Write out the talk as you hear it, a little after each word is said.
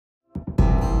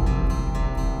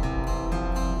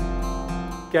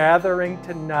gathering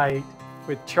tonight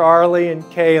with Charlie and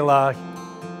Kayla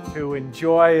to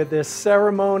enjoy this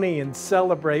ceremony and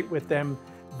celebrate with them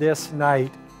this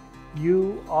night.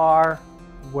 You are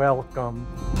welcome.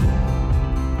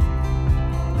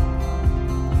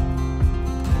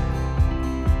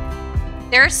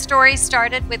 Their story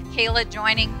started with Kayla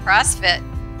joining CrossFit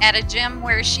at a gym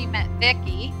where she met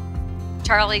Vicky,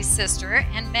 Charlie's sister,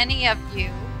 and many of you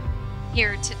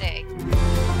here today.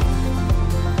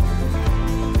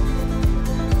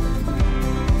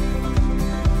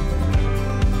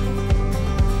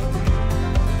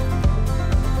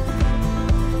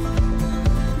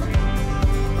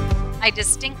 I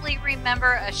distinctly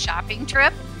remember a shopping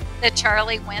trip that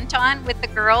Charlie went on with the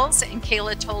girls, and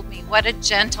Kayla told me what a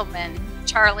gentleman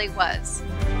Charlie was.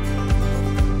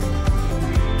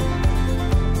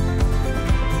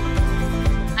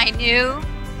 I knew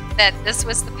that this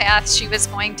was the path she was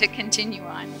going to continue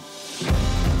on.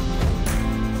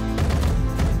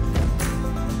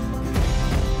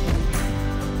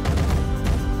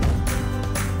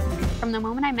 From the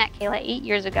moment I met Kayla 8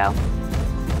 years ago,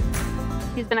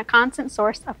 she's been a constant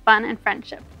source of fun and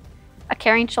friendship, a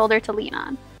caring shoulder to lean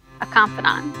on, a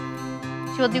confidant.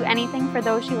 She will do anything for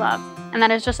those she loves, and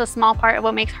that is just a small part of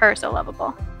what makes her so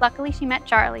lovable. Luckily, she met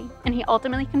Charlie, and he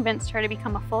ultimately convinced her to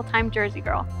become a full-time Jersey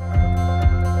girl.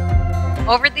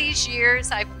 Over these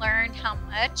years, I've learned how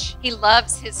much he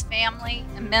loves his family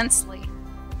immensely.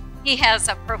 He has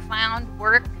a profound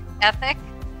work ethic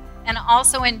and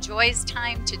also enjoys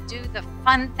time to do the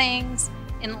fun things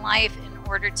in life in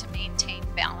order to maintain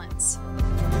balance.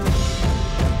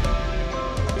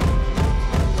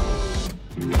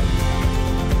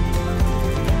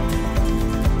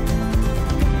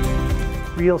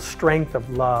 Real strength of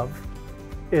love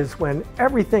is when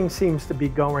everything seems to be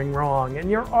going wrong and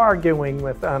you're arguing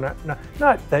with,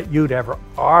 not that you'd ever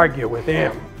argue with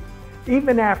him.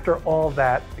 Even after all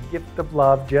that, the gift of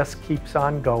love just keeps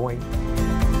on going.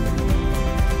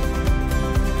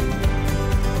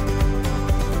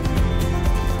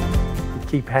 You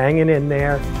keep hanging in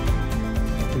there,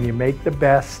 and you make the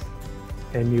best,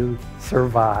 and you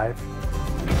survive.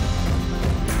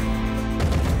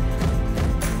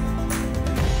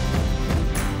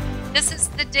 This is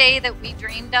the day that we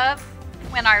dreamed of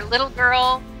when our little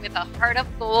girl with a heart of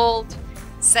gold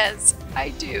says, I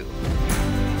do.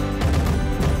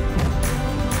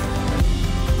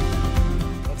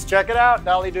 Let's check it out,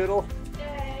 Dolly Doodle.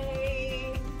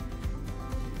 Yay!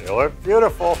 You look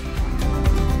beautiful.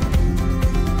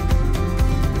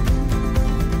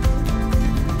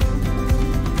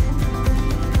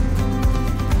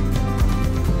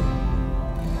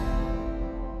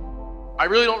 I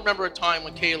really don't remember a time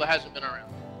when Kayla hasn't been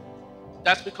around.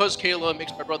 That's because Kayla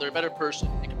makes my brother a better person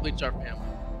and completes our family.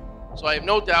 So I have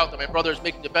no doubt that my brother is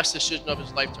making the best decision of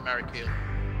his life to marry Kayla.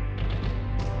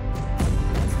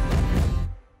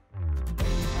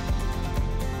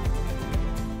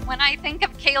 When I think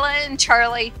of Kayla and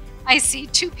Charlie, I see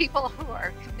two people who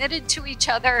are committed to each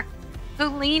other, who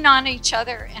lean on each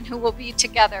other, and who will be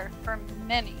together for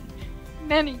many,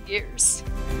 many years.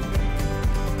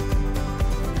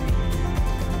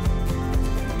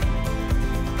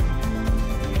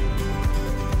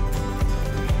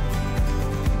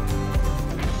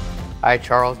 I,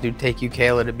 Charles, do take you,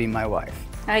 Kayla, to be my wife.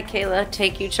 I, Kayla,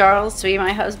 take you, Charles, to be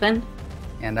my husband.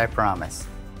 And I promise.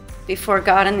 Before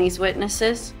God and these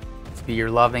witnesses. To be your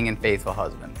loving and faithful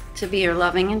husband. To be your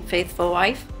loving and faithful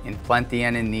wife. In plenty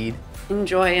and in need. In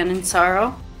joy and in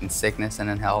sorrow. In sickness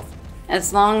and in health.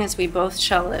 As long as we both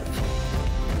shall live.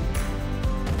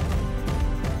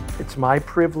 It's my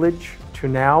privilege to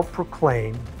now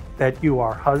proclaim that you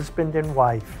are husband and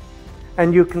wife,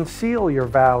 and you can seal your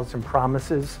vows and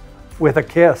promises with a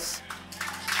kiss.